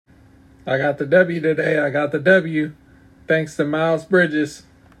I got the W today. I got the W thanks to Miles Bridges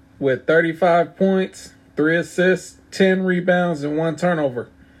with 35 points, 3 assists, 10 rebounds, and 1 turnover.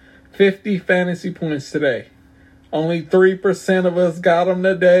 50 fantasy points today. Only 3% of us got him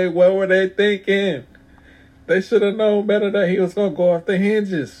today. What were they thinking? They should have known better that he was going to go off the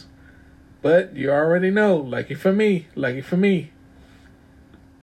hinges. But you already know. Lucky for me. Lucky for me.